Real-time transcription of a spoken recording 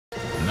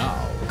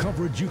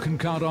Coverage you can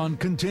count on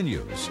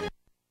continues.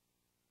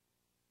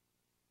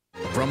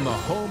 From the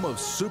home of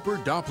Super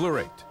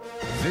Doppler 8,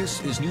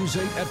 this is News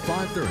 8 at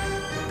 5:30.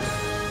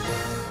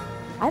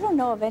 I don't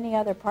know of any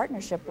other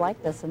partnership like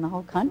this in the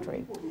whole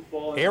country.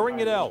 Airing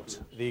it out.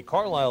 The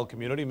Carlisle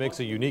community makes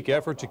a unique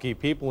effort to keep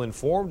people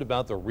informed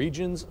about the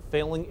region's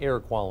failing air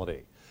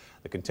quality.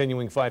 The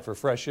continuing fight for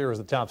fresh air is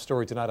the top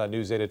story tonight on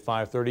News 8 at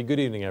 5:30. Good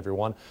evening,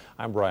 everyone.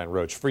 I'm Brian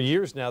Roach. For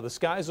years now, the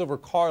skies over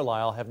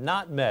Carlisle have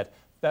not met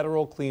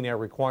federal clean air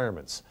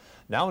requirements.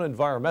 Now an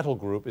environmental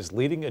group is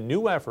leading a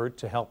new effort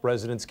to help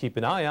residents keep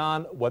an eye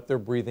on what they're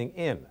breathing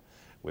in.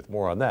 With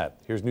more on that,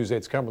 here's News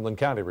 8's Cumberland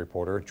County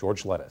reporter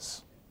George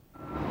Lettuce.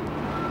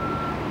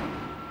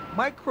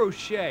 Mike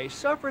Crochet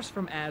suffers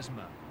from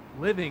asthma.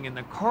 Living in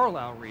the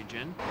Carlisle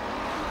region,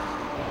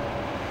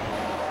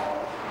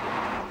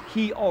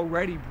 he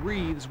already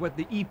breathes what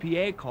the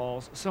EPA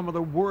calls some of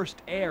the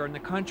worst air in the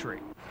country.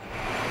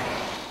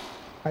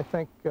 I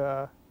think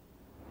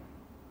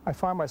I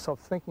find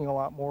myself thinking a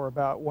lot more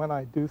about when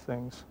I do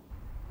things.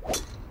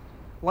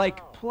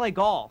 Like play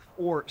golf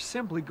or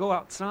simply go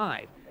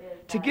outside.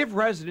 To give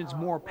residents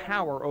more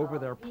power over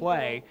their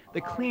play,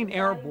 the Clean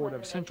Air Board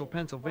of Central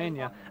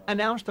Pennsylvania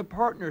announced a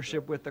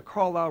partnership with the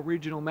Carlisle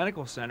Regional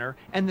Medical Center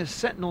and the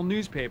Sentinel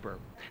Newspaper.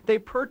 They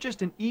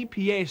purchased an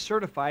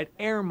EPA-certified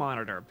air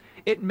monitor.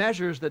 It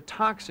measures the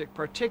toxic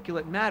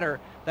particulate matter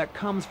that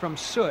comes from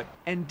soot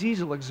and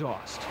diesel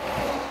exhaust.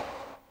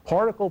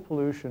 Particle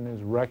pollution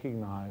is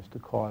recognized to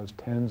cause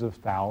tens of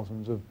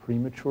thousands of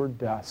premature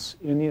deaths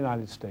in the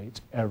United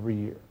States every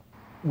year.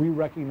 We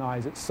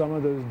recognize that some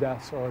of those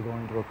deaths are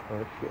going to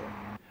occur here.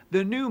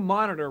 The new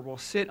monitor will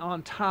sit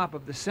on top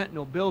of the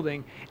Sentinel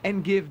building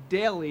and give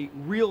daily,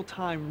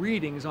 real-time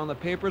readings on the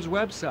paper's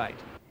website.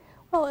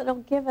 Well, it'll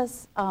give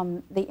us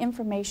the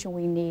information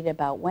we need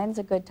about when's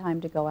a good time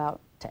to go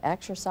out to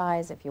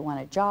exercise, if you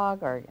want to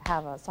jog or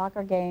have a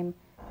soccer game.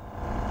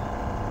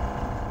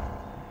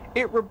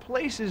 It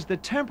replaces the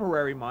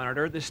temporary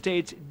monitor the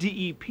state's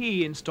DEP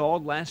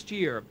installed last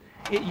year.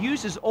 It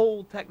uses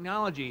old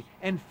technology,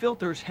 and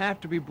filters have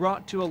to be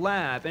brought to a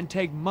lab and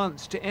take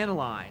months to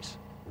analyze.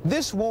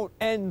 This won't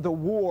end the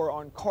war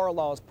on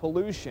Carlisle's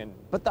pollution,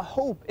 but the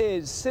hope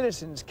is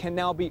citizens can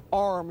now be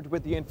armed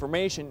with the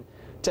information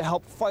to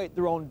help fight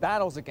their own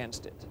battles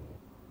against it.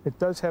 It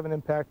does have an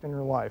impact in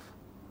your life,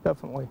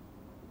 definitely,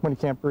 when you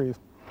can't breathe.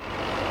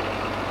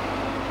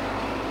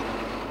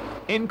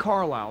 In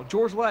Carlisle,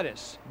 George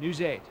Lettuce,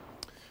 News 8.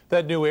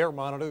 That new air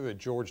monitor that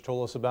George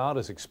told us about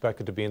is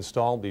expected to be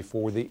installed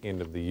before the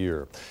end of the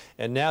year.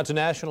 And now to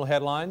national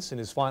headlines in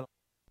his final